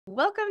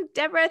Welcome,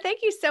 Deborah. Thank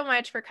you so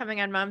much for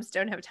coming on Moms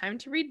Don't Have Time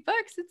to Read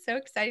Books. It's so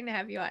exciting to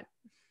have you on.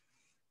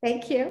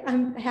 Thank you.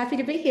 I'm happy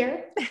to be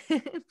here.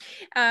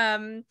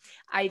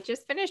 I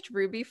just finished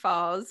Ruby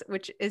Falls,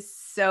 which is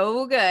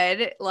so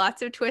good.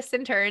 Lots of twists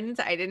and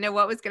turns. I didn't know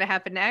what was going to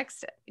happen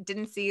next.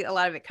 Didn't see a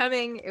lot of it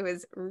coming. It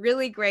was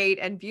really great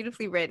and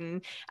beautifully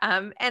written.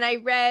 And I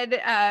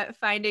read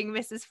Finding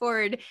Mrs.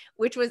 Ford,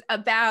 which was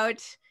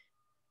about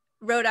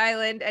Rhode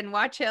Island and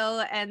Watch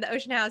Hill and the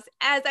Ocean House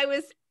as I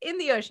was in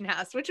the Ocean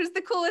House, which was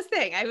the coolest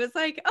thing. I was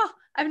like, oh,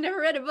 I've never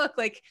read a book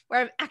like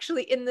where I'm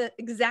actually in the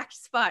exact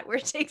spot where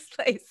it takes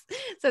place.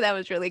 So that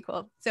was really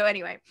cool. So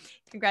anyway,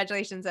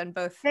 congratulations on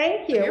both.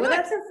 Thank you. Well, books.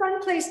 that's a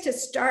fun place to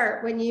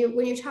start when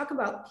you talk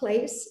about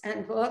place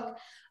and book.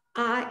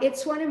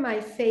 It's one of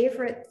my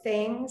favorite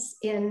things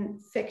in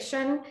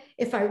fiction,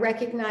 if I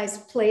recognize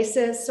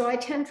places. So I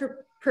tend to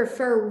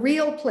prefer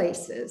real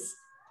places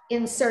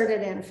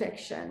inserted in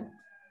fiction.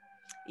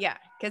 Yeah,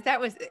 because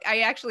I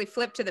actually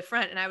flipped to the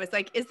front and I was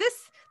like, this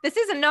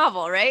is a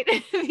novel, right?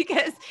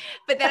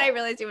 But then I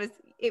realized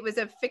it was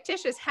a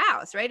fictitious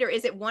house, right? Or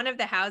is it one of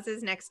the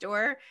houses next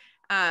door?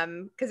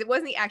 Because it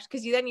wasn't the actual,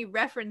 because you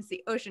reference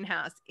the Ocean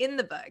House in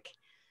the book.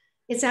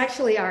 It's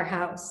actually our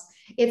house.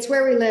 It's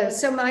where we live.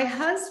 So my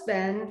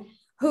husband,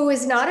 who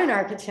is not an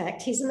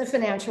architect, he's in the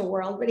financial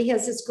world, but he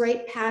has this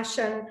great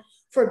passion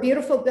for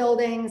beautiful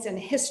buildings and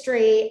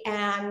history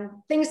and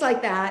things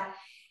like that.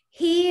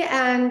 He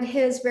and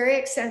his very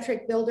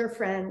eccentric builder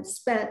friend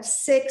spent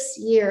 6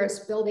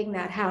 years building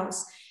that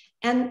house.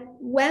 And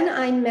when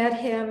I met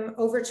him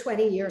over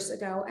 20 years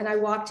ago and I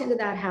walked into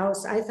that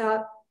house, I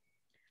thought,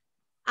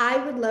 I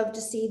would love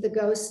to see the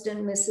Ghost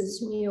and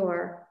Mrs.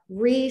 Muir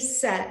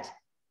reset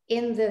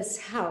in this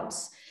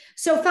house.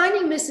 So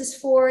Finding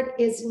Mrs. Ford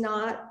is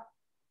not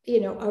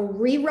a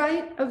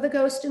rewrite of the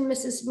Ghost and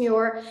Mrs.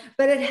 Muir,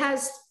 but it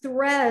has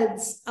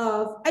threads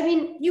of, at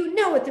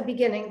the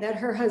beginning that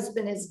her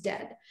husband is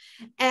dead.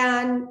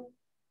 And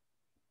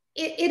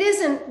it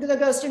isn't the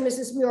Ghost and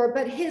Mrs. Muir,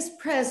 but his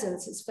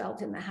presence is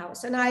felt in the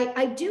house. And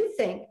I do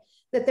think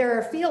that there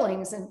are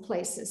feelings in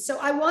places. So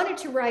I wanted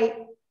to write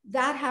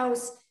that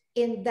house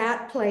in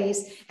that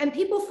place. And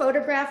people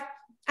photograph.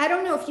 I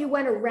don't know if you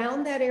went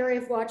around that area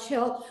of Watch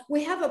Hill.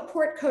 We have a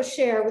porte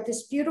cochere with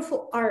this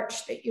beautiful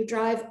arch that you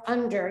drive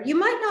under. You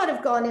might not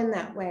have gone in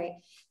that way.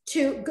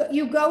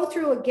 You go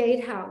through a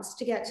gatehouse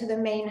to get to the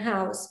main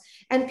house,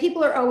 and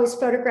people are always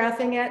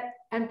photographing it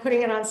and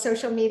putting it on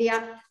social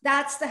media.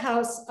 That's the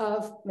house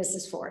of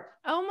Mrs. Ford.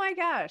 Oh my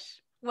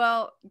gosh.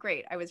 Well,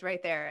 great. I was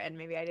right there, and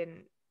maybe I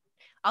didn't.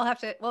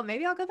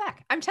 Maybe I'll go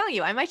back. I'm telling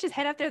you, I might just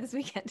head up there this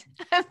weekend.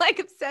 I'm like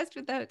obsessed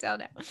with the hotel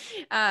now.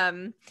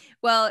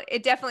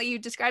 You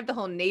described the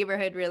whole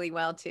neighborhood really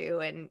well too.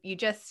 And you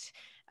just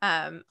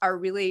are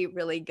really,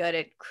 really good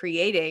at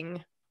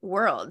creating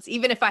worlds.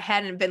 Even if I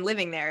hadn't been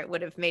living there, it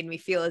would have made me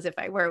feel as if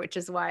I were, which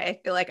is why I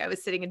feel like I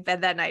was sitting in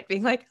bed that night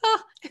being like,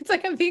 oh, it's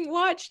like I'm being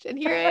watched and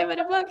here I am in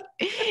a book.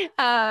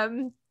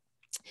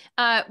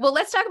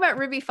 Let's talk about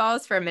Ruby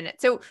Falls for a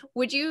minute. So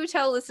would you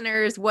tell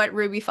listeners what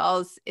Ruby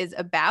Falls is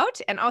about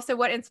and also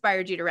what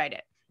inspired you to write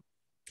it?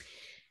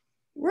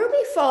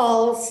 Ruby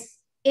Falls,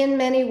 in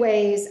many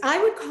ways, I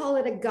would call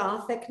it a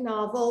Gothic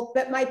novel,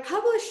 but my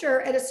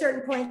publisher at a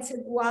certain point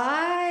said,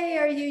 why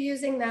are you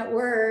using that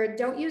word?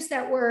 Don't use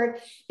that word,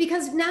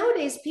 because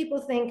nowadays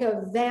people think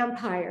of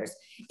vampires.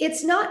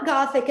 It's not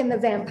Gothic in the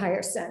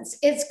vampire sense.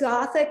 It's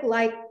Gothic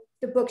like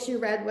the books you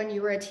read when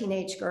you were a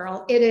teenage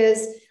girl. It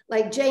is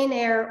like Jane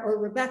Eyre or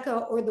Rebecca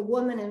or The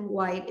Woman in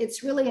White.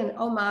 It's really an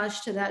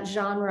homage to that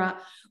genre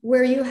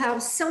where you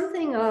have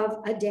something of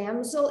a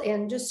damsel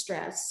in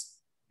distress.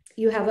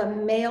 You have a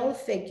male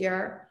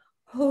figure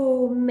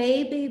who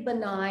may be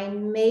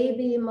benign, may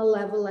be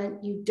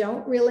malevolent, you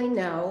don't really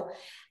know.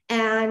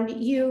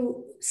 And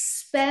you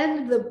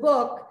spend the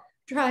book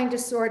trying to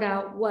sort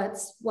out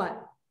what's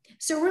what.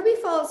 So Ruby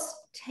Falls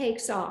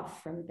takes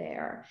off from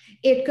there.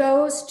 It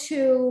goes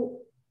to,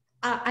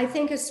 I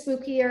think, a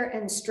spookier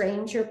and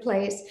stranger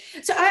place.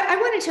 So I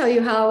want to tell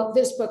you how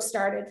this book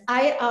started.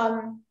 I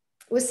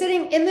was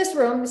sitting in this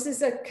room. This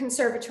is a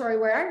conservatory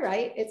where I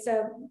write. It's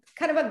a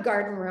kind of a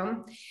garden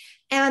room.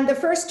 And the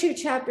first 2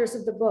 chapters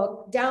of the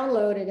book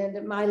downloaded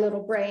into my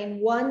little brain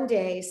one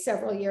day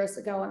several years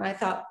ago. And I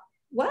thought,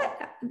 what?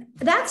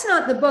 That's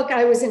not the book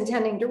I was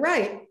intending to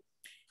write.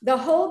 The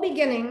whole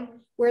beginning,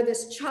 where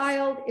this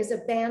child is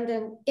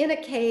abandoned in a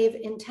cave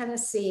in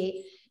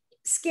Tennessee,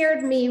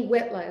 scared me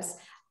witless.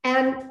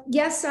 And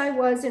yes, I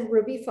was in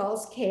Ruby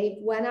Falls Cave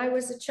when I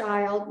was a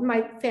child.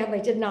 My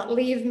family did not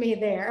leave me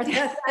there.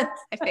 I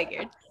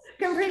figured.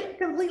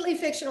 Completely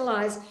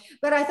fictionalized.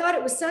 But I thought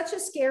it was such a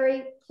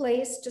scary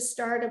place to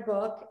start a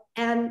book.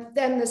 And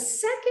then the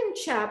second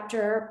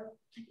chapter,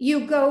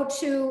 you go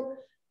to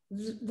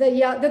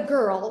the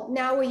girl,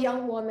 now a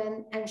young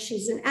woman, and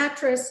she's an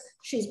actress.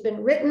 She's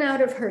been written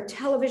out of her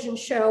television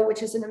show,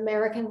 which is an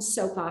American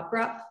soap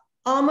opera,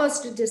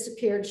 almost a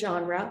disappeared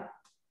genre,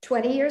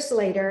 20 years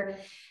later.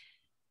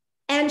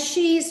 And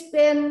she's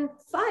been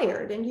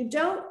fired, and you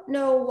don't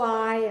know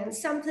why, and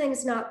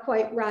something's not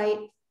quite right.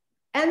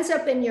 ends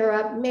up in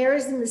Europe,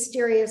 marries a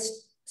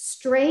mysterious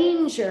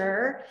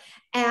stranger,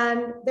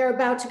 and they're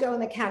about to go in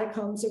the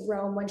catacombs of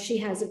Rome when she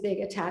has a big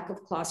attack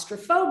of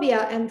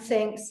claustrophobia and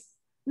thinks,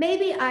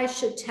 maybe I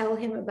should tell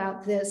him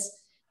about this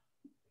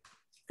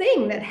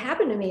thing that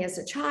happened to me as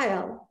a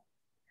child,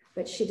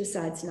 but she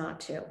decides not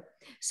to.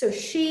 So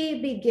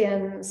she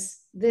begins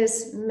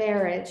this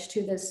marriage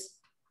to this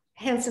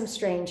handsome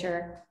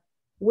stranger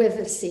with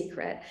a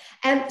secret.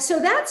 And so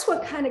that's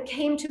what kind of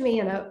came to me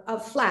in a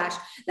flash.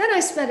 Then I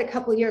spent a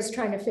couple of years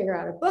trying to figure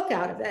out a book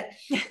out of it.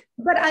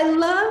 But I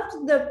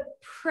loved the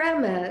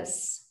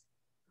premise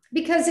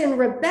because in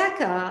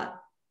Rebecca,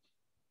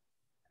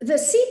 the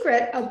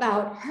secret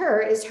about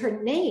her is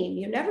her name.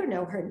 You never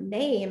know her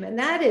name. And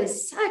that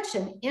is such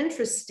an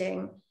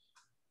interesting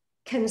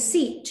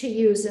conceit to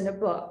use in a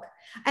book.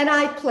 And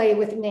I play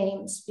with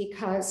names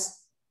because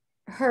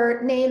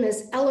her name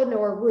is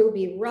Eleanor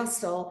Ruby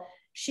Russell.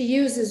 She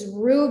uses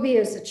Ruby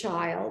as a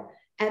child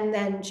and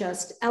then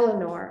just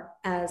Eleanor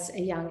as a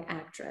young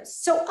actress.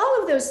 So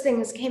all of those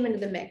things came into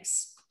the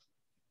mix.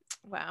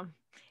 Wow.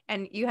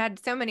 And you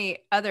had so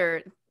many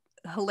other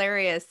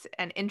hilarious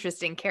and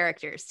interesting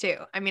characters too.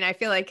 I mean, I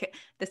feel like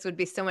this would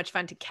be so much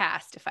fun to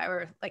cast if I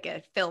were like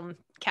a film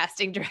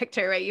casting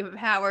director, right? You have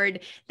Howard,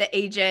 the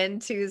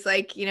agent, who's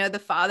like, you know, the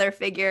father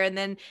figure, and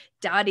then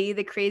Dottie,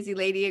 the crazy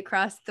lady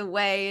across the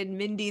way, and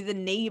Mindy, the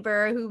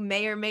neighbor, who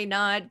may or may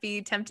not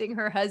be tempting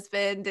her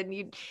husband, and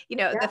you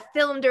know, the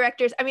film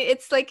directors. I mean,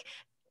 it's like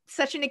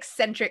such an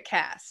eccentric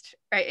cast,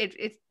 right?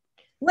 It's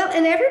well,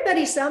 and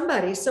everybody's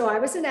somebody. So I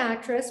was an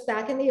actress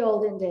back in the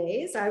olden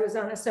days. I was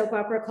on a soap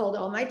opera called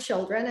All My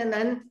Children. And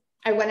then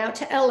I went out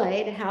to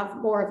LA to have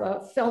more of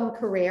a film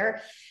career.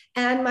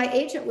 And my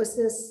agent was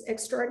this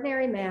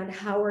extraordinary man,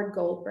 Howard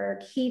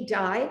Goldberg. He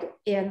died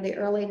in the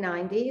early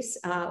 90s,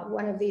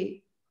 one of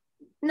the,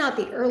 not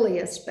the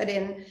earliest, but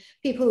in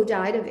people who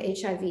died of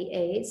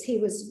HIV/AIDS. He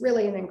was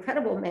really an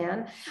incredible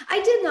man. I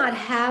did not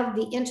have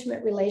the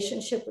intimate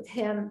relationship with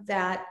him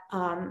that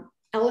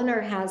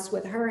Eleanor has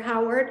with her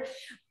Howard,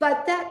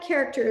 but that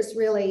character is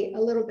really a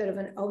little bit of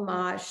an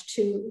homage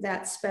to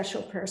that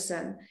special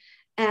person.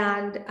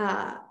 And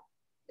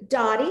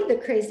Dottie,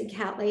 the crazy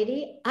cat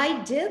lady,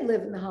 I did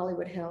live in the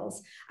Hollywood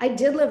Hills. I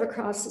did live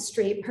across the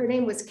street. Her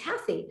name was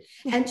Kathy.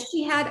 And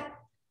she had,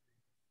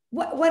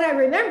 what I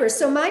remember,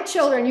 so my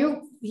children,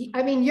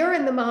 I mean, you're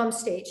in the mom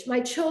stage.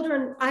 My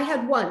children, I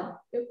had one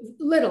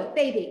little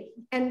baby,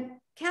 and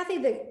Kathy,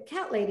 the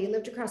cat lady,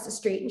 lived across the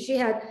street, and she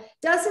had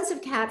dozens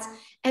of cats,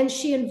 and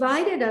she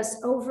invited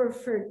us over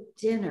for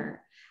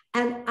dinner.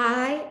 And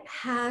I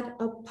had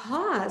a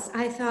pause.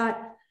 I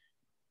thought,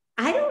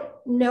 I don't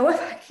know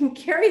if I can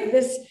carry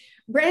this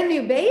brand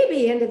new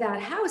baby into that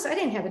house. I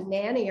didn't have a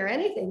nanny or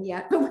anything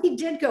yet, but we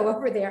did go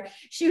over there.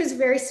 She was a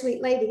very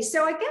sweet lady.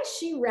 So I guess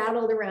she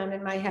rattled around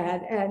in my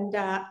head, and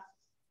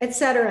et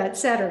cetera, et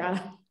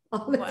cetera.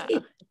 Wow.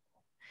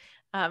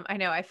 I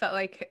know, I felt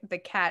like the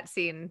cat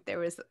scene, there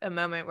was a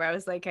moment where I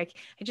was like, I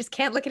just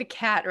can't look at a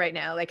cat right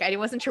now. Like, I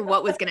wasn't sure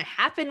what was going to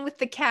happen with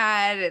the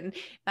cat. And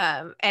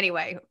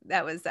anyway,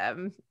 that was,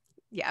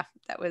 yeah,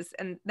 that was,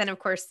 and then of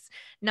course,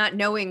 not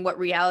knowing what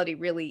reality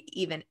really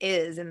even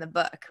is in the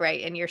book,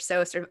 right? And you're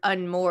so sort of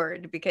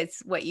unmoored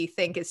because what you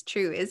think is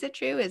true. Is it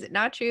true? Is it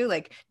not true?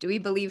 Like, do we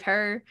believe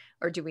her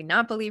or do we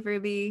not believe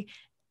Ruby?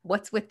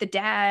 What's with the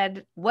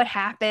dad? What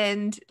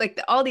happened? Like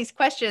all these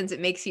questions, it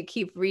makes you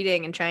keep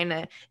reading and trying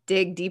to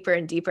dig deeper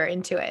and deeper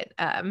into it.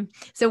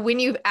 So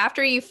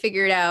after you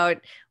figured out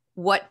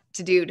what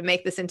to do to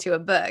make this into a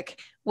book,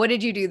 what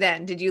did you do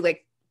then? Did you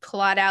like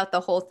plot out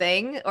the whole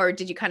thing, or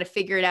did you kind of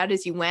figure it out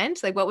as you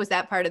went? Like, what was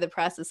that part of the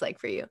process like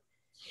for you?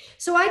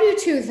 So I do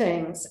two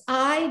things.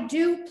 I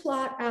do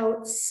plot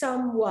out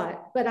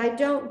somewhat, but I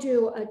don't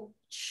do a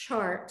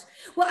chart.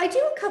 Well, I do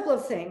a couple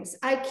of things.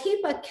 I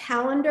keep a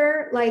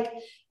calendar, like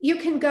you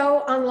can go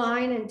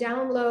online and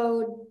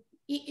download,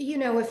 you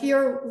know, if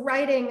you're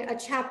writing a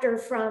chapter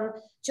from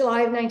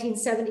July of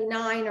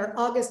 1979 or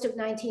August of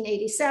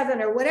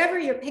 1987 or whatever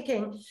you're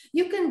picking,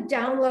 you can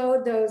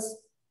download those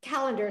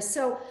calendars.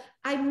 So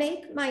I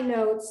make my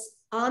notes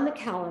on the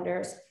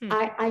calendars.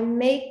 I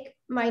make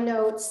my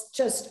notes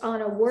just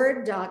on a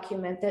Word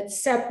document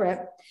that's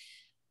separate.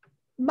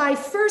 My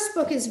first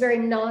book is very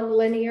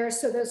non-linear,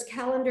 so those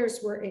calendars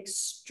were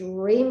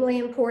extremely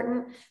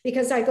important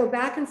because I go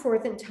back and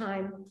forth in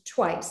time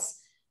twice.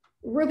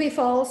 Ruby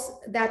Falls,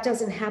 that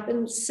doesn't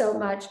happen so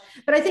much,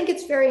 but I think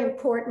it's very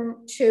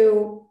important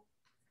to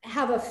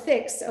have a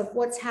fix of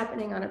what's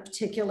happening on a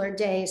particular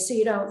day so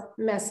you don't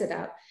mess it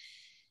up.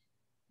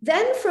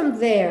 Then from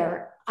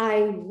there,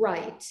 I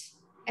write.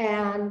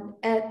 And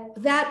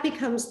that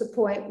becomes the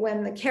point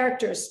when the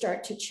characters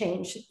start to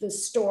change the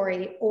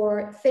story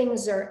or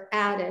things are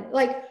added.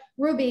 Like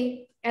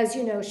Ruby, as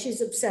you know,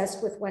 she's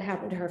obsessed with what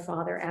happened to her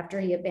father after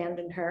he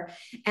abandoned her.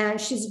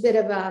 And she's a bit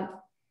of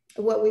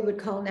what we would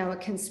call now a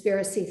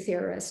conspiracy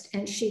theorist.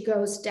 And she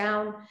goes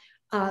down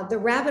the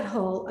rabbit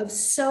hole of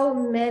so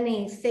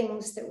many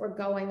things that were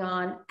going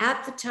on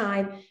at the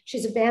time.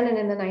 She's abandoned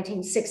in the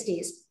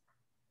 1960s.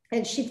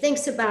 And she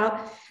thinks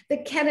about the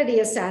Kennedy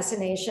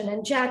assassination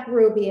and Jack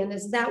Ruby, and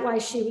is that why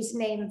she was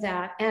named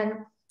that? And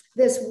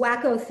this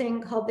wacko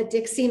thing called the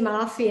Dixie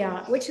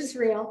Mafia, which is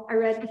real. I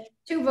read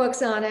 2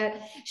 books on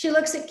it. She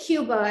looks at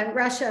Cuba and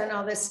Russia and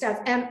all this stuff.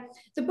 And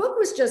the book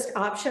was just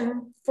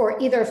optioned for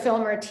either a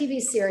film or a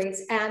TV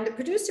series. And the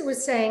producer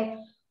was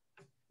saying,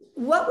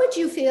 what would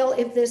you feel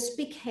if this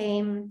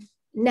became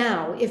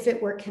now, if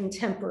it were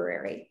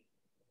contemporary?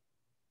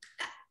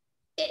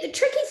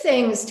 Tricky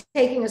things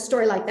taking a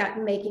story like that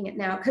and making it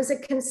now, because a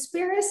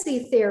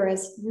conspiracy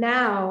theorist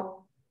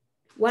now,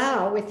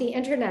 wow, with the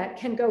internet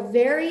can go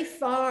very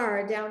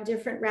far down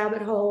different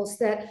rabbit holes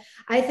that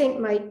I think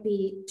might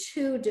be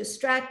too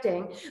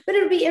distracting. But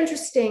it would be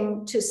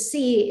interesting to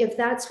see if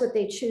that's what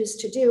they choose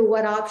to do,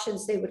 what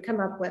options they would come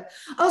up with.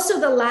 Also,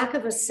 the lack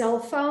of a cell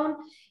phone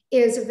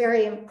is a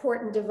very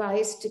important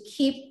device to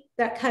keep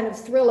that kind of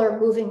thriller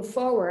moving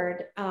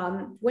forward,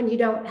 when you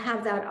don't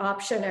have that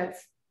option of,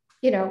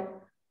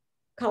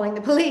 calling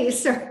the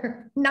police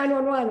or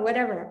 911,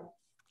 whatever.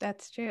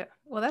 That's true.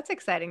 Well, that's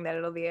exciting that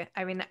it'll be,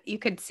 I mean, you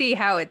could see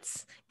how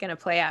it's going to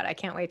play out. I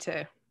can't wait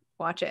to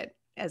watch it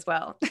as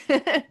well.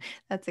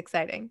 That's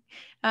exciting.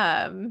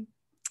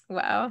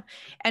 Wow.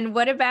 And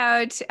what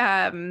about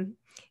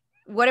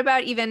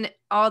even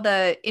all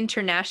the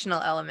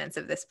international elements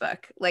of this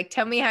book? Like,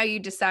 tell me how you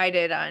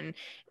decided on,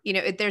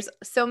 there's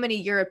so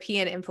many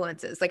European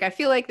influences. Like, I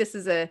feel like this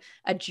is a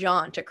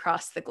jaunt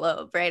across the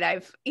globe, right? I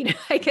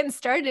can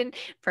start in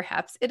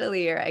perhaps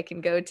Italy, or I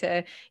can go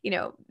to,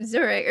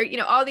 Zurich, or,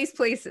 all these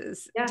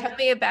places. Yeah. Tell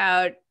me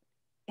about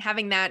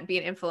having that be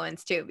an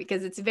influence too,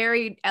 because it's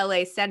very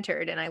LA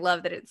centered. And I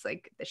love that it's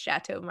like the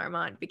Chateau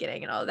Marmont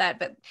beginning and all of that,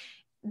 but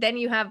then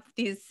you have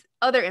these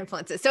other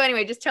influences. So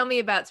anyway, just tell me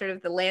about sort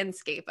of the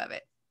landscape of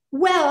it.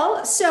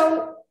 Well,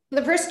 so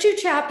the first 2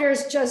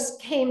 chapters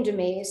just came to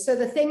me. So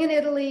the thing in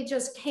Italy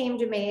just came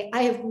to me.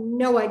 I have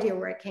no idea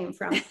where it came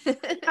from.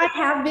 I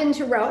have been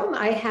to Rome.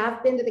 I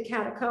have been to the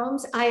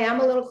catacombs. I am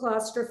a little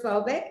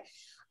claustrophobic.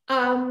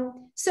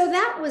 So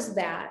that was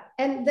that.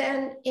 And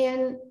then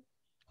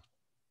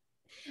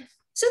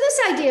so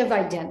this idea of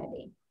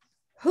identity.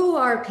 Who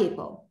are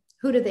people?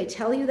 Who do they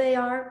tell you they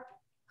are?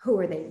 Who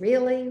are they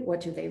really?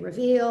 What do they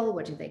reveal?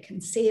 What do they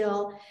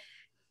conceal?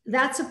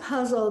 That's a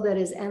puzzle that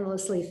is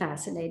endlessly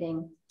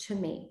fascinating to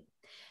me.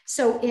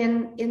 So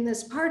in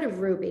this part of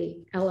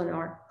Ruby,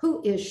 Eleanor,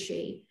 who is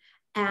she?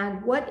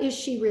 And what is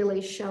she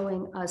really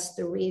showing us,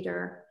 the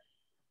reader?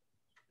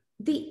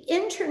 The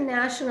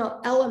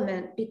international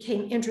element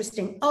became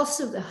interesting.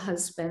 Also the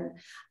husband.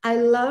 I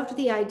loved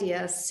the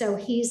idea. So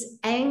he's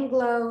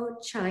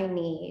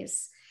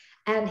Anglo-Chinese.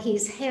 And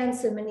he's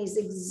handsome and he's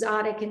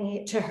exotic, and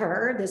he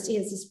has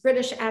this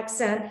British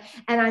accent.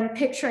 And I'm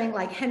picturing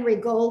like Henry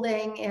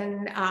Golding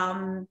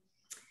in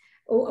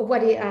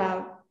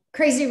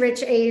Crazy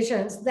Rich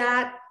Asians.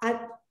 That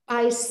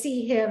I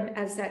see him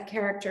as that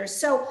character.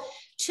 So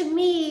to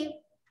me,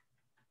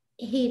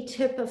 he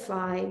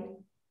typified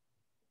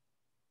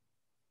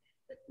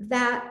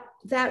that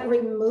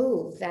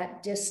remove,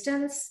 that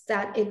distance,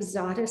 that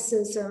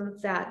exoticism,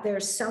 that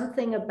there's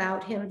something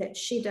about him that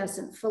she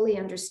doesn't fully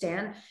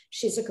understand.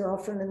 She's a girl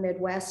from the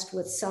Midwest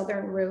with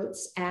Southern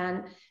roots,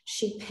 and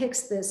she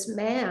picks this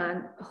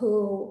man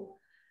who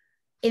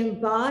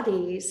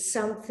embodies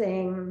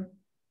something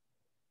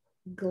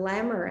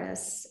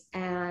glamorous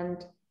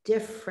and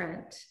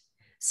different.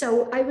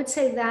 So I would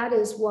say that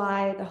is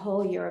why the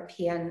whole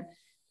European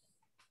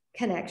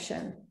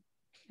connection.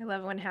 I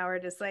love when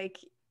Howard is like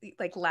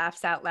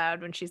laughs out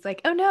loud when she's like,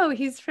 oh no,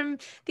 he's from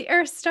the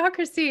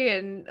aristocracy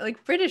and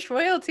like British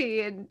royalty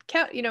and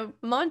Count,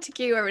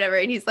 Montague or whatever.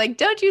 And he's like,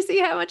 don't you see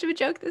how much of a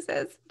joke this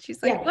is?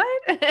 She's like, what?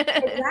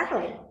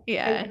 Exactly.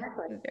 Yeah.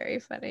 Exactly. Very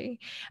funny.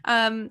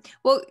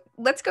 Well,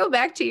 let's go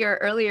back to your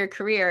earlier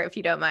career, if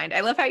you don't mind. I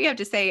love how you have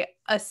to say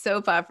a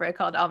soap opera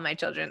called All My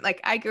Children.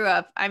 Like, I grew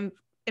up, I'm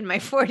in my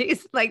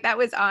 40s, like that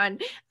was on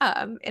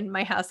in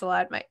my house a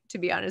lot. To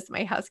be honest,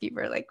 my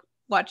housekeeper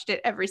watched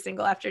it every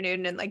single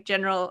afternoon, and like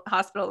General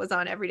Hospital was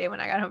on every day when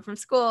I got home from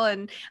school.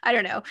 And I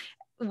don't know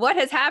what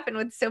has happened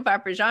with soap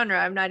opera genre.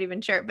 I'm not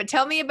even sure, but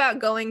tell me about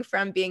going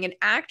from being an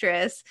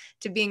actress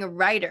to being a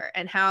writer,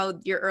 and how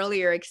your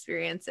earlier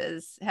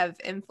experiences have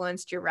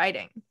influenced your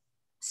writing.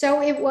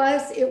 So it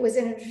was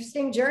an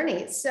interesting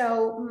journey.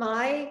 So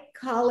my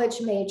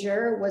college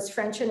major was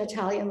French and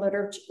Italian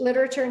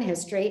literature and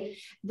history,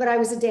 but I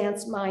was a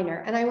dance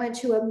minor, and I went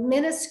to a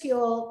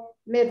minuscule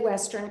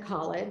Midwestern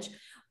college.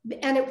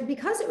 And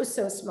because it was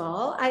so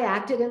small, I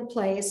acted in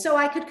plays. So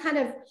I could kind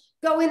of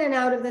go in and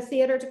out of the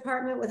theater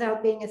department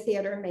without being a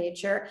theater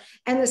major.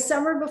 And the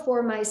summer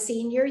before my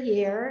senior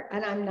year,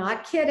 and I'm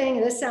not kidding,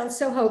 and this sounds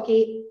so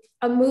hokey,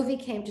 a movie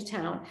came to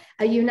town,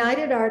 a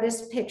United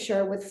Artists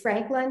picture with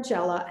Frank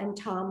Langella and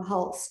Tom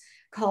Hulce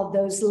called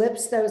Those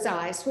Lips, Those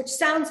Eyes, which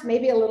sounds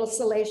maybe a little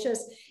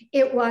salacious.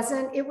 It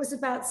wasn't. It was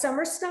about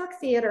summer stock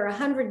theater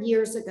 100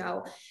 years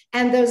ago.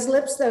 And Those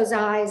Lips, Those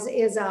Eyes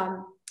is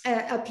a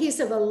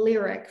piece of a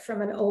lyric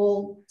from an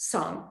old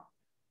song.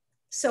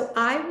 So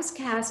I was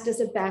cast as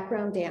a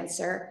background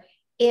dancer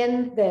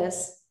in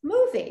this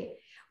movie,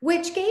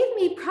 which gave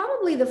me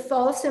probably the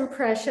false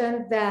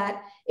impression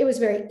that it was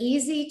very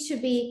easy to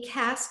be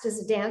cast as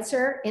a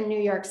dancer in New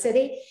York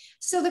City.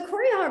 So the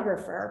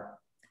choreographer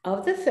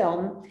of the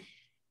film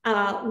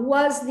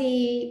was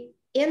the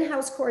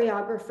in-house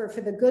choreographer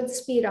for the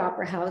Goodspeed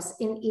Opera House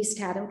in East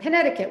Haddam,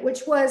 Connecticut,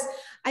 which was,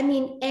 I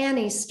mean,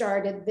 Annie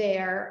started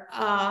there,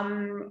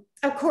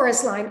 a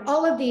chorus line,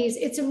 all of these.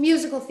 It's a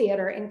musical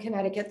theater in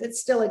Connecticut that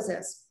still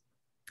exists.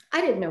 I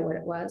didn't know what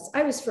it was.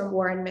 I was from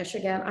Warren,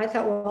 Michigan. I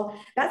thought, well,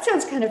 that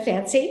sounds kind of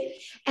fancy.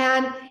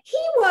 And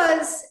he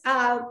was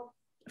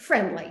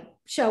friendly,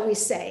 shall we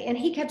say. And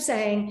he kept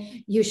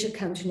saying, you should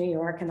come to New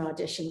York and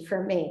audition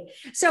for me.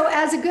 So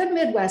as a good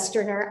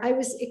Midwesterner, I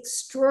was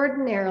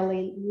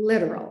extraordinarily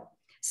literal.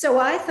 So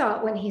I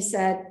thought when he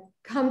said,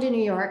 come to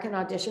New York and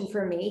audition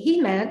for me,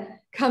 he meant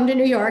come to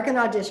New York and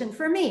audition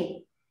for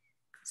me.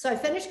 So I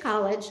finished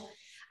college.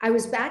 I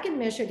was back in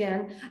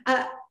Michigan.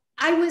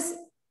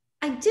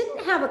 I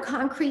didn't have a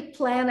concrete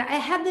plan. I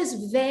had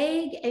this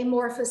vague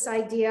amorphous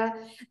idea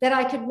that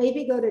I could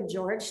maybe go to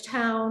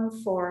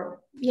Georgetown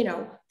for,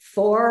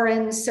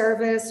 foreign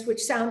service,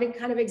 which sounded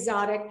kind of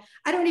exotic.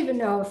 I don't even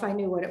know if I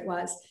knew what it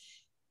was.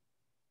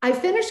 I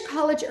finished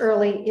college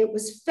early. It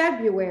was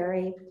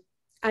February.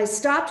 I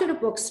stopped at a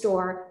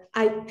bookstore.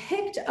 I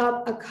picked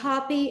up a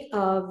copy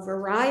of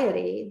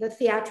Variety, the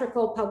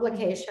theatrical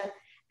publication,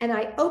 and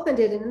I opened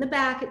it. And in the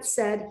back, it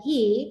said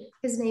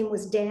his name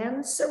was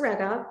Dan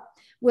Soretta,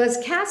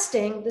 was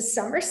casting the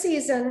summer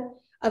season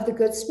of the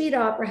Goodspeed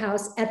Opera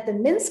House at the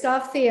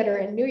Minskoff Theater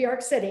in New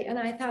York City. And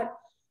I thought,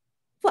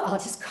 well, I'll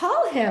just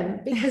call him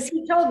because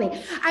he told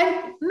me.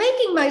 I'm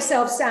making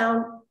myself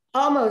sound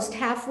almost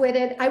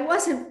half-witted. I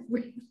wasn't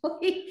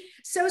really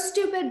so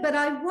stupid, but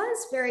I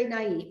was very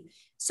naive.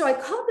 So I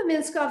called the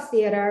Minskoff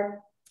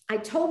Theater. I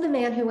told the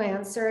man who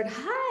answered,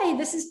 hi,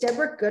 this is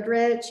Deborah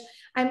Goodrich.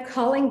 I'm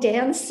calling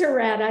Dan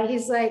Soretta.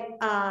 He's like,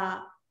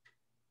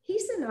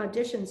 he's in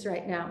auditions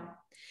right now.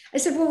 I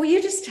said, well, will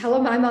you just tell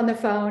him I'm on the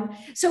phone?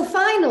 So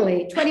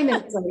finally, 20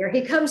 minutes later,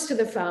 he comes to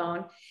the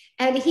phone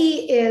and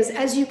he is,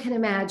 as you can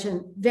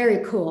imagine,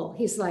 very cool.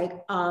 He's like,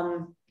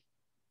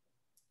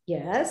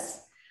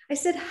 yes. I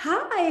said,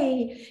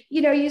 hi,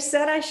 you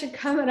said I should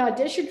come and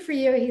audition for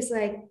you. He's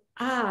like,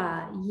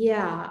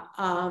 yeah,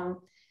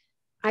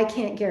 I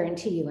can't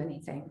guarantee you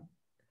anything.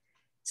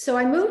 So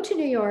I moved to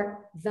New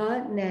York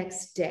the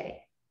next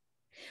day,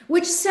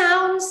 which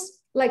sounds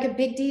like a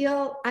big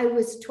deal. I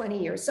was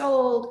 20 years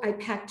old. I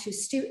packed 2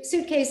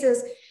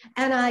 suitcases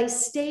and I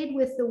stayed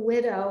with the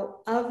widow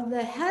of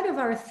the head of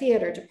our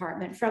theater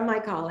department from my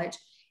college.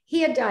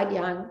 He had died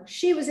young.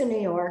 She was in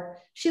New York.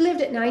 She lived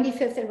at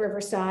 95th and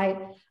Riverside.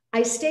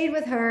 I stayed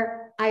with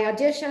her. I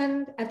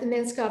auditioned at the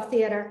Minskoff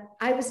Theater.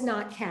 I was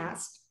not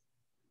cast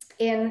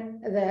in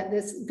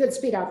this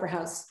Goodspeed Opera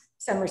House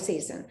summer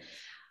season.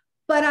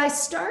 But I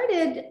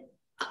started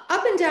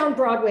up and down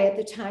Broadway at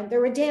the time.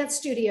 There were dance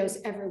studios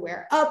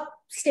everywhere,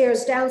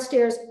 upstairs,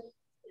 downstairs.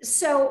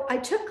 So I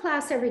took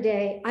class every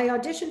day. I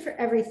auditioned for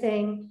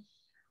everything.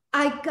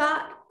 I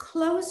got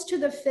close to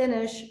the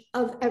finish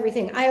of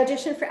everything. I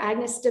auditioned for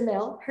Agnes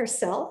DeMille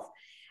herself.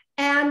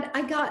 And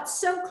I got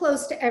so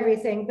close to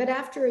everything. But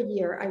after a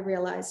year, I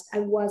realized I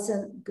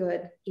wasn't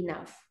good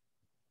enough.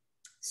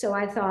 So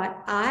I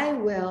thought, I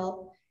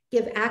will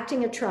give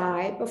acting a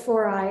try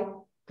before I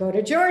go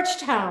to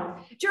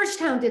Georgetown.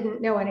 Georgetown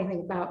didn't know anything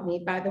about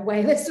me, by the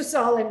way. This was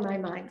all in my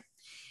mind.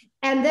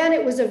 And then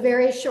it was a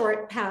very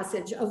short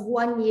passage of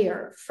 1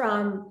 year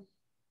from,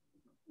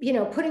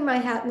 putting my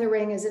hat in the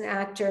ring as an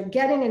actor,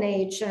 getting an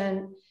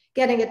agent,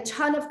 getting a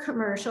ton of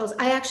commercials.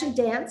 I actually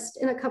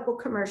danced in a couple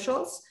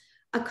commercials,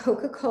 a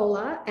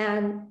Coca-Cola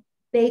and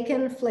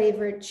bacon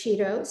flavored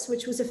Cheetos,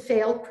 which was a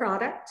failed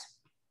product.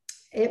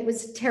 It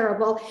was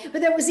terrible,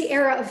 but that was the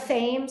era of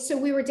fame. So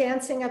we were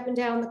dancing up and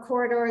down the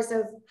corridors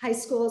of high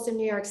schools in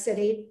New York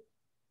City.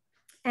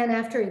 And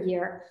after a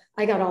year,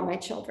 I got all my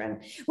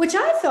children, which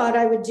I thought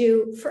I would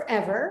do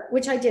forever,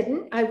 which I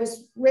didn't. I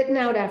was written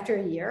out after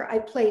a year. I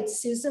played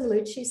Susan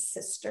Lucci's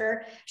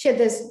sister. She had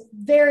this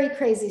very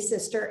crazy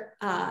sister,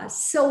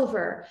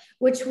 Silver,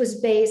 which was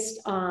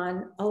based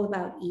on All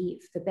About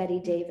Eve, the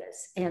Bette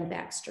Davis Ann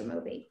Baxter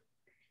movie.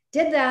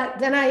 Did that.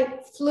 Then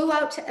I flew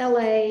out to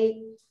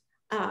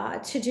LA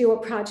to do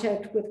a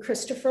project with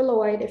Christopher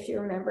Lloyd, if you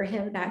remember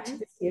him, Back to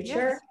the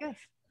Future. Yes.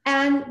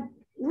 And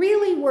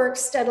really worked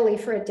steadily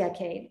for a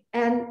decade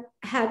and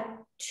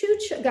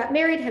got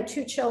married, had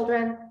 2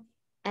 children,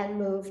 and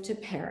moved to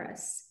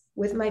Paris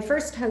with my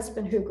first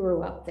husband who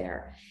grew up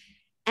there.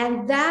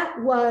 And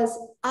that was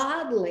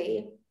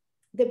oddly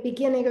the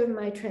beginning of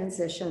my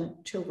transition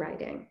to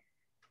writing,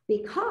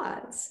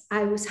 because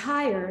I was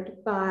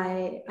hired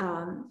by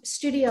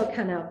Studio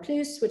Canal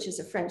Plus, which is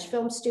a French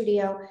film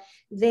studio.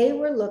 They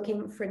were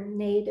looking for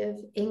native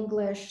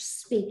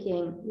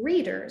English-speaking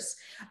readers.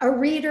 A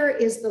reader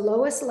is the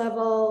lowest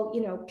level,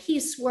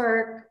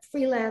 piecework,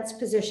 freelance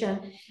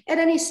position at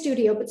any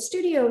studio, but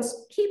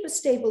studios keep a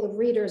stable of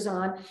readers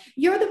on.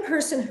 You're the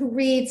person who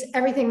reads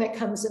everything that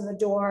comes in the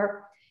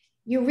door.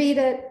 You read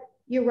it,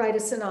 you write a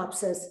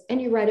synopsis, and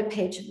you write a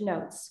page of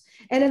notes.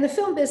 And in the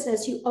film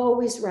business, you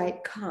always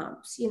write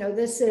comps. You know,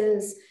 this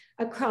is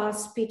a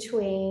cross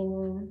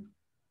between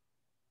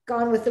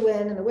Gone with the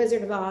Wind and The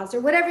Wizard of Oz, or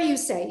whatever you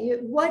say.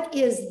 What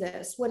is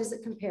this? What is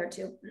it compared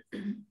to?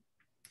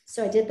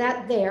 So I did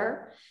that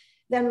there.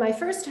 Then my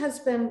first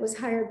husband was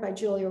hired by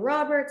Julia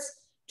Roberts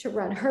to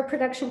run her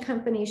production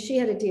company. She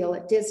had a deal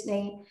at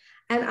Disney.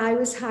 And I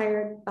was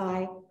hired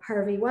by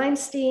Harvey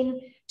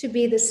Weinstein to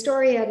be the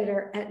story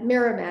editor at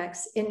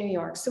Miramax in New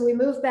York. So we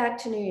moved back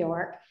to New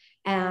York,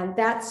 and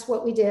that's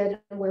what we did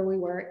where we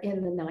were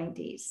in the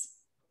 90s.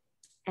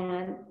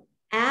 And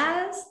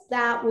as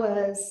that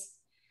was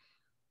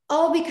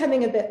all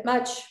becoming a bit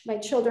much, my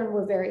children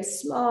were very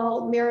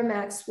small.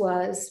 Miramax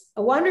was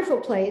a wonderful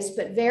place,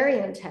 but very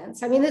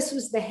intense. I mean, this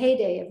was the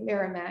heyday of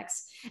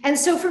Miramax. And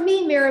so for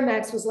me,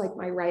 Miramax was like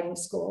my writing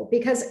school,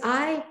 because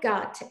I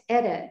got to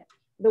edit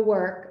the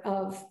work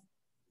of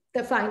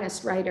the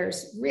finest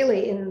writers,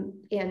 really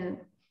in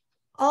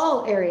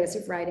all areas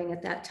of writing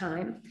at that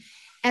time.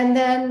 And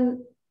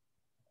then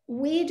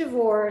we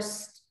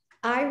divorced.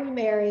 I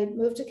remarried,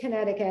 moved to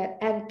Connecticut,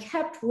 and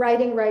kept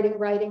writing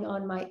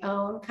on my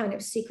own, kind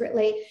of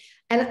secretly.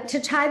 And to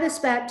tie this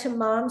back to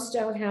moms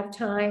don't have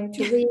time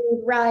to read,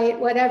 write,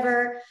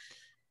 whatever,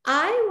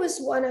 I was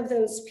one of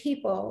those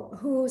people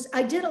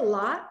I did a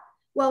lot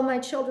while my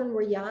children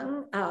were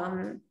young.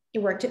 I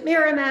worked at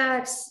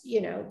Miramax,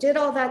 you know, did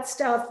all that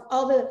stuff,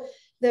 all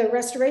the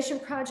restoration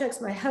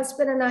projects my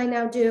husband and I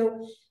now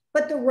do.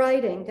 But the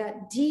writing,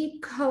 that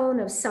deep cone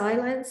of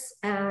silence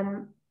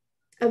and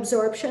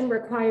absorption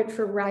required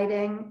for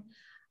writing,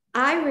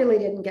 I really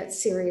didn't get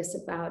serious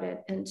about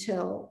it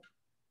until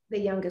the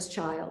youngest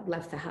child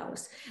left the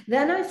house.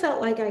 Then I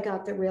felt like I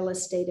got the real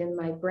estate in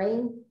my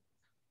brain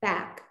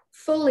back,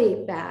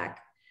 fully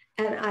back,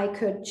 and I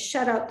could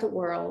shut out the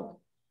world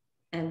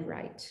and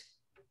write.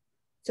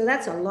 So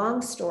that's a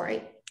long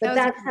story, but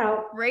that's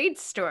how. Great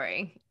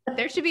story.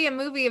 There should be a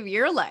movie of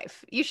your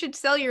life. You should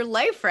sell your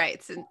life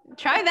rights and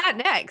try that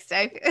next.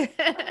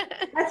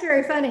 That's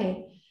very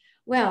funny.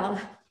 Well,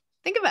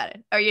 think about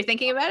it. Are you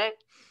thinking about it?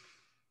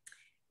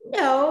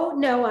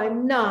 No,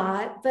 I'm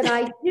not. But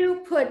I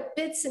do put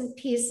bits and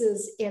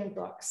pieces in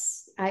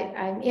books.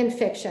 I'm in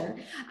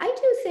fiction. I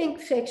do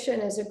think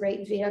fiction is a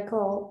great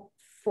vehicle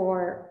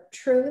for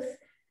truth.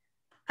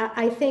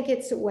 I think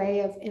it's a way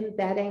of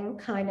embedding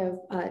kind of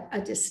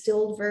a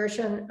distilled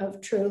version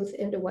of truth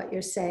into what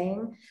you're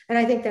saying. And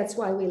I think that's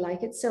why we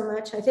like it so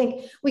much. I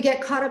think we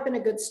get caught up in a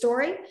good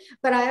story,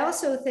 but I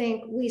also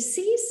think we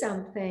see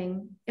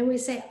something and we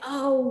say,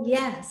 oh,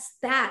 yes,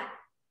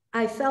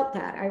 I felt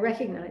that. I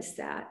recognize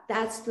that.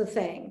 That's the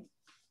thing.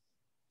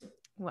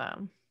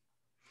 Wow.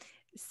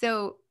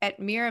 So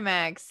at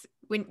Miramax,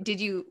 when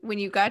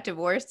you got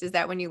divorced, is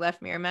that when you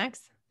left Miramax?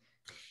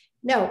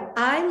 No,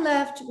 I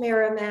left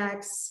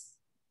Miramax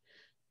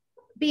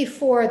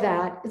before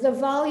that. The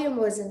volume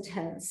was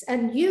intense.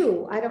 And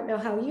I don't know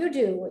how you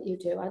do what you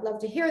do. I'd love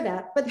to hear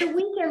that. But the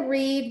weekend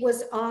read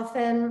was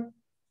often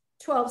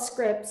 12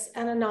 scripts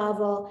and a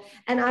novel.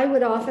 And I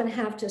would often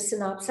have to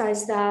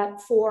synopsize that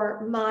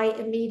for my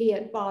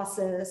immediate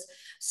bosses.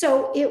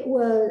 So it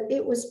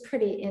was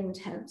pretty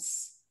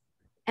intense.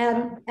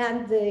 And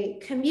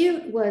the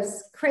commute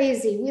was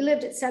crazy. We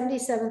lived at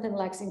 77th and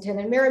Lexington,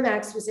 and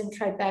Miramax was in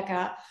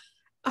Tribeca.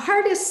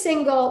 Hardest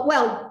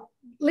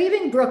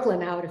leaving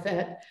Brooklyn out of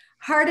it,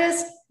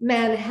 hardest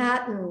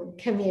Manhattan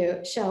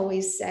commute, shall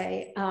we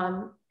say.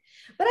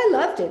 But I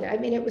loved it. I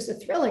mean, it was a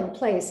thrilling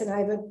place, and I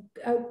have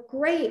a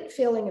great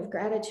feeling of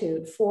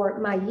gratitude for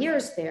my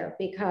years there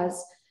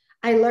because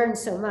I learned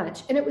so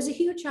much, and it was a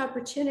huge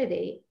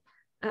opportunity.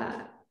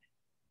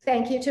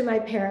 Thank you to my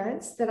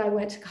parents that I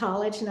went to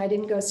college and I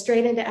didn't go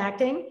straight into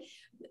acting,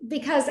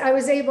 because I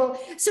was able.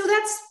 So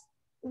that's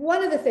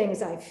one of the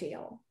things I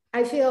feel.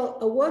 I feel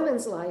a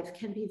woman's life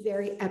can be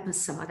very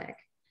episodic,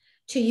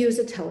 to use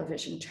a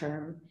television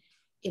term.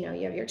 You know,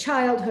 you have your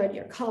childhood,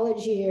 your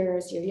college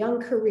years, your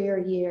young career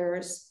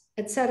years,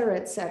 et cetera,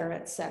 et cetera,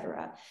 et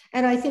cetera.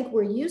 And I think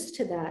we're used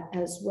to that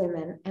as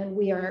women, and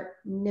we are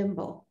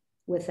nimble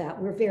with that.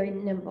 We're very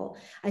nimble.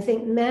 I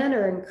think men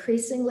are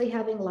increasingly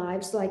having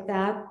lives like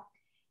that,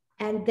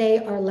 and they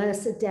are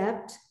less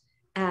adept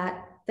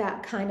at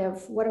that kind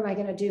of, what am I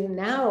going to do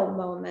now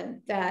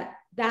moment,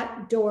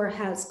 that door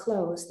has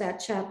closed,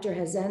 that chapter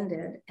has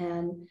ended,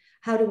 and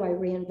how do I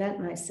reinvent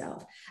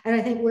myself? And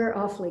I think we're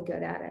awfully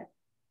good at it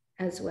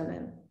as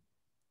women.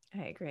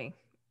 I agree.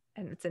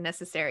 And it's a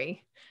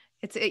necessary,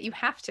 you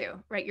have to,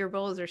 right? Your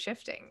roles are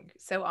shifting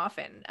so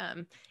often.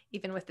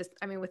 Even with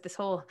this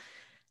whole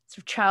sort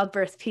of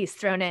childbirth piece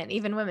thrown in,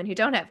 even women who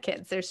don't have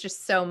kids, there's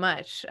just so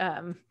much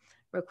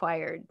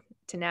required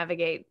to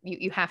navigate.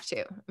 You have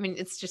to. I mean,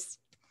 it's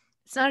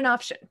not an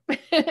option.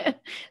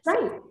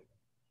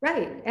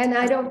 Right. And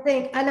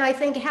I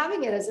think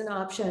having it as an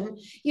option,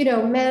 you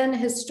know, men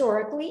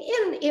historically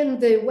in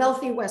the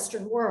wealthy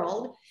Western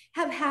world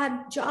have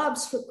had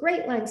jobs for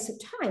great lengths of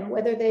time,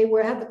 whether they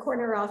had the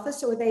corner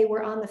office or they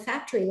were on the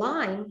factory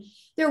line.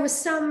 There was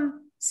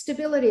some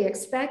stability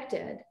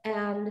expected.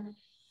 And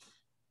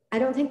I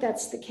don't think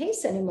that's the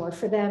case anymore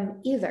for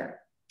them either.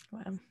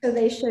 Wow. So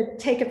they should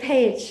take a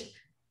page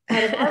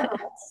out of our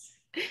books.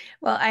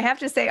 Well, I have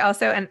to say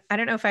also, and I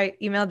don't know if I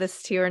emailed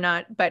this to you or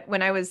not, but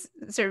when I was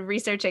sort of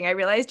researching, I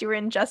realized you were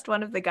in Just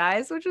One of the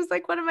Guys, which was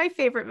like one of my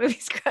favorite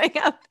movies growing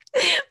up.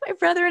 My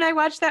brother and I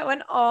watched that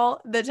one all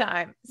the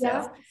time. So.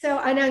 Yeah. So,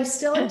 and I'm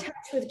still in touch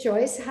with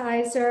Joyce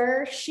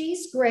Heiser.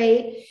 She's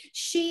great.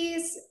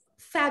 She's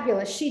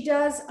fabulous. She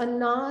does a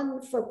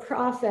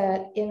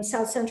non-for-profit in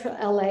South Central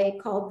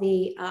LA called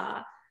the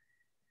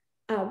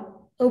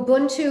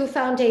Ubuntu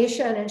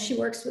Foundation, and she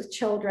works with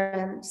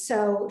children.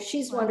 So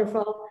she's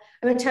wonderful.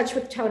 I'm in touch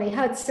with Toni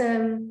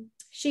Hudson.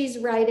 She's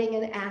writing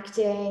and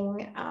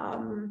acting.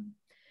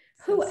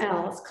 Who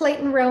else?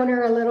 Clayton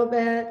Rohner a little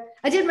bit.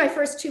 I did my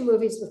first 2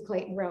 movies with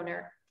Clayton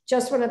Rohner.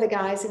 Just One of the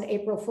Guys and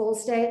April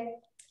Fool's Day.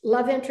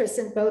 Love interest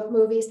in both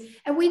movies.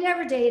 And we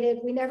never dated.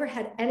 We never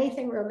had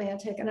anything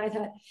romantic. And I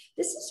thought,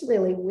 this is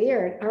really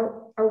weird.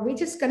 Are we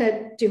just going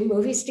to do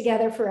movies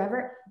together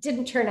forever?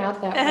 Didn't turn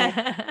out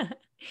that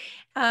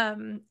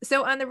way.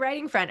 So on the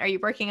writing front, are you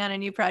working on a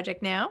new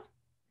project now?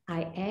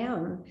 I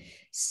am.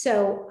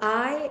 So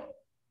my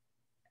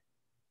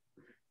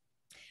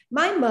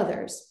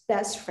mother's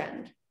best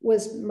friend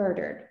was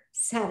murdered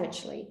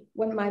savagely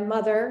when my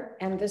mother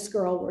and this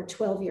girl were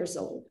 12 years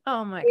old.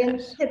 Oh my in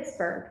gosh.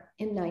 Pittsburgh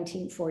in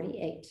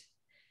 1948.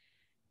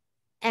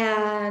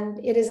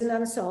 And it is an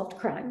unsolved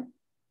crime.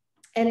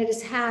 And it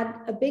has had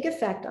a big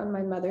effect on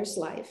my mother's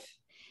life.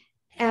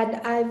 And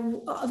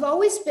I've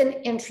always been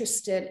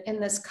interested in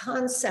this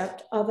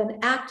concept of an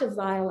act of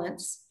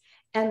violence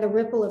and the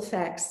ripple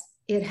effects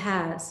it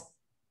has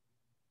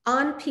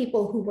on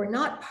people who were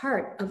not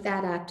part of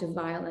that act of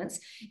violence.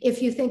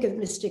 If you think of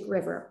Mystic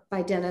River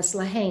by Dennis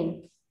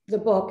Lehane, the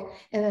book,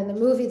 and then the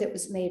movie that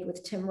was made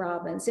with Tim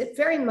Robbins, it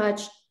very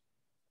much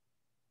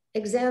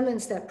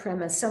examines that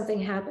premise.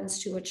 Something happens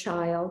to a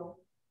child,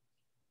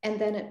 and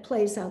then it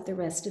plays out the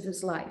rest of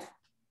his life.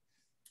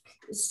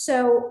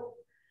 So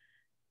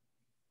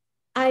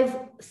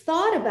I've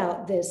thought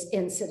about this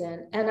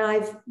incident, and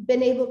I've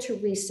been able to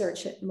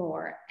research it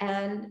more.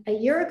 And a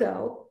year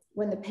ago,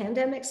 when the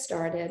pandemic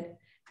started,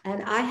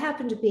 and I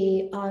happened to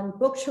be on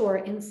book tour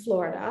in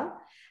Florida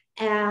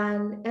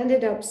and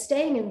ended up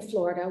staying in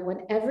Florida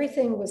when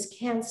everything was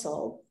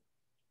canceled,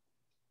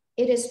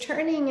 it is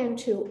turning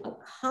into a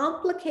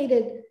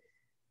complicated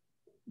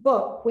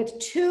book with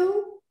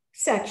 2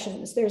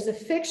 sections. There's a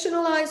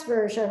fictionalized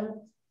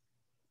version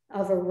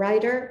of a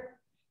writer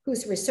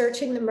who's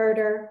researching the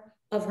murder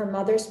of her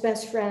mother's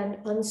best friend,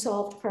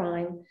 unsolved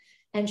crime.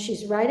 And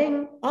she's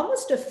writing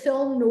almost a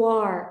film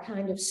noir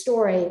kind of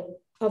story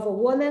of a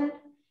woman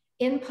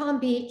in Palm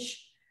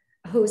Beach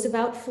who's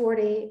about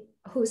 40,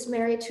 who's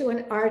married to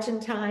an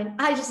Argentine.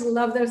 I just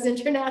love those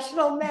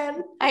international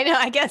men. I know,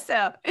 I guess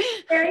so.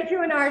 Married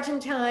to an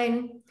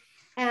Argentine,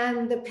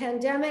 and the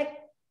pandemic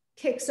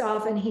kicks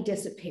off and he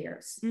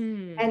disappears.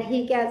 And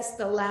he gets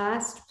the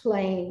last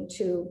plane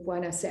to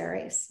Buenos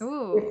Aires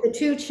with the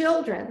 2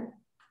 children,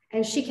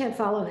 and she can't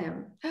follow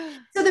him.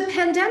 So the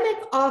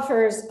pandemic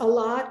offers a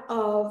lot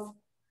of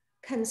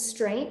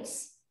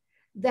constraints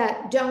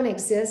that don't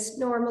exist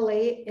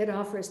normally. It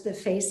offers the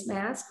face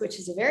mask, which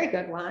is a very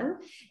good one.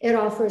 It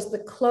offers the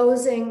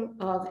closing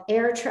of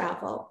air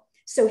travel.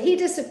 So he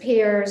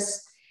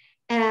disappears,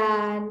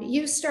 and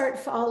you start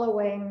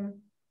following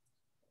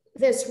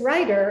this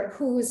writer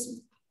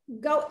who's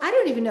I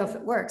don't even know if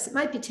it works. It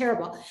might be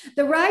terrible.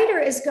 The writer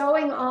is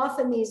going off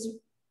in these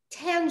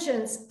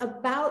tangents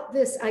about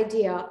this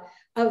idea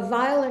of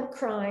violent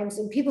crimes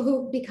and people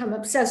who become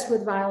obsessed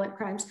with violent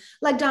crimes,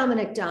 like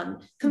Dominic Dunn,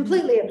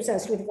 completely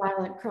obsessed with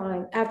violent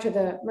crime after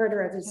the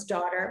murder of his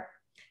daughter.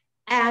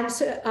 And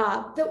so,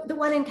 the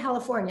one in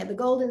California, the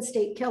Golden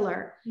State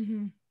Killer,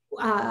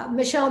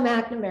 Michelle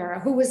McNamara,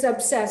 who was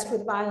obsessed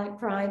with violent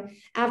crime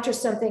after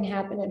something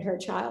happened in her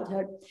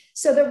childhood.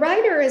 So the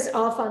writer is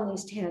off on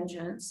these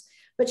tangents,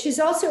 but she's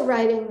also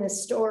writing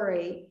this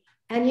story,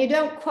 and you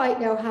don't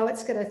quite know how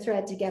it's going to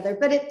thread together,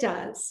 but it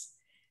does.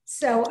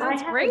 So I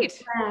have a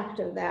draft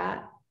of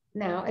that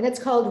now, and it's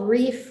called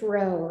Reef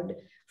Road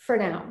for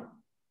now,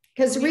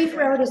 because Reef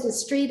Road is a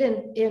street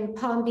in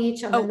Palm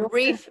Beach on the north.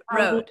 Reef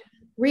Road.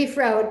 Reef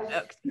Road.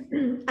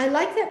 Okay. I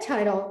like that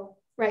title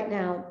right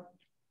now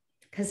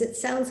because it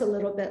sounds a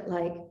little bit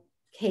like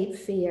Cape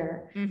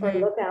Fear or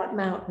Lookout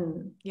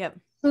Mountain. Yep.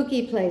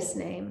 Spooky place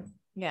name.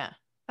 Yeah.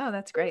 Oh,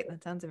 that's great.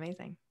 That sounds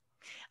amazing.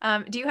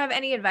 Do you have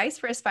any advice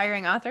for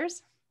aspiring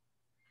authors?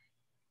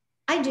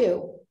 I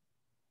do.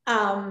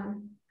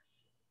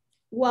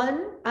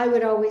 One, I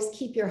would always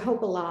keep your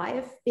hope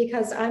alive,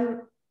 because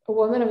I'm a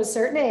woman of a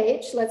certain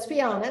age, let's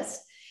be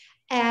honest.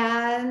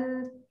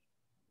 And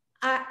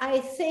I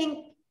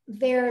think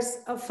there's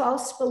a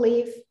false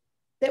belief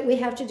that we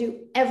have to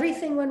do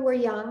everything when we're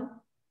young,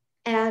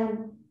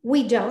 and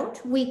we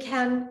don't. We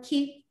can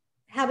keep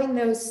having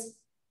those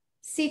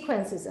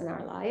sequences in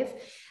our life.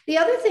 The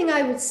other thing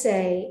I would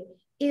say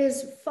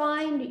is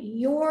find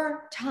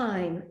your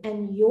time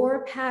and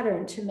your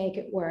pattern to make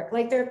it work.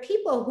 Like there are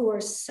people who are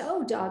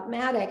so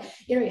dogmatic,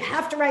 you know, you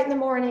have to write in the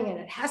morning and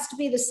it has to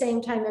be the same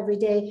time every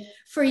day.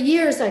 For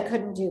years, I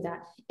couldn't do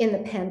that. In the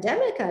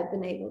pandemic, I've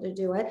been able to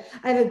do it.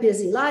 I have a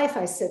busy life.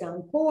 I sit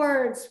on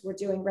boards. We're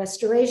doing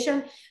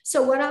restoration.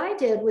 So what I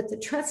did with the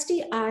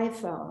trusty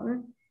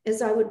iPhone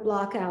is I would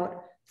block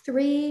out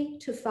 3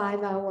 to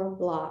 5 hour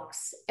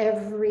blocks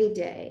every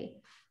day,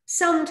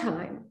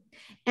 sometime.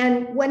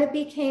 And when it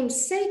became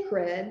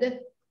sacred,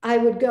 I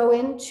would go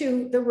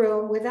into the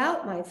room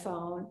without my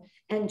phone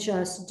and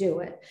just do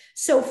it.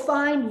 So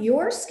find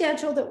your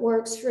schedule that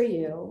works for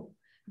you.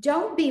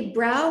 Don't be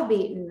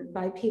browbeaten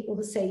by people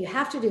who say you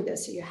have to do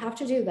this or you have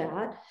to do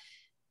that.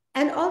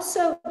 And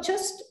also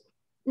just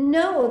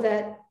know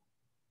that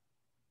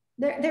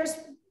there's,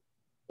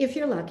 if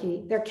you're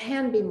lucky, there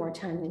can be more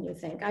time than you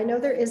think. I know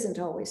there isn't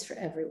always for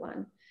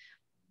everyone,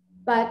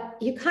 but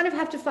you kind of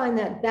have to find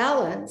that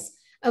balance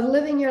of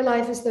living your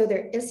life as though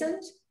there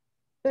isn't,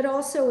 but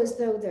also as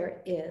though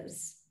there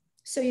is.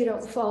 So you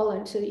don't fall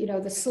into, you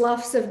know, the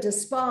sloughs of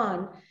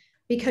despond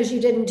because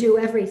you didn't do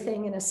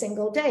everything in a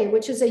single day,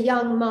 which is a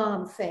young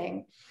mom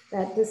thing,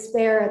 that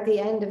despair at the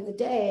end of the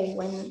day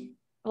when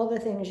all the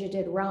things you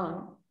did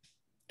wrong,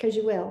 because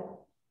you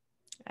will.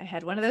 I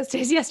had one of those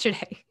days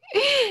yesterday.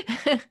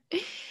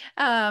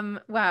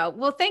 Wow.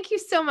 Well, thank you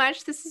so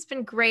much. This has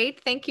been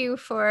great. Thank you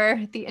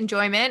for the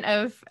enjoyment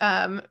of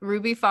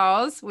Ruby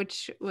Falls,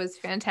 which was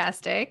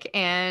fantastic.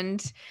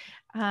 And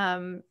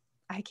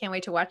I can't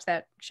wait to watch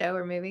that show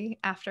or movie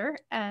after,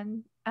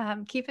 and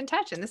keep in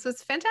touch. And this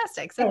was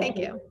fantastic. So thank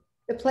you.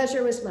 The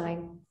pleasure was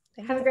mine.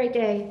 Thanks. Have a great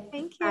day.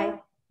 Thank you. Bye.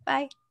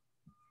 Bye.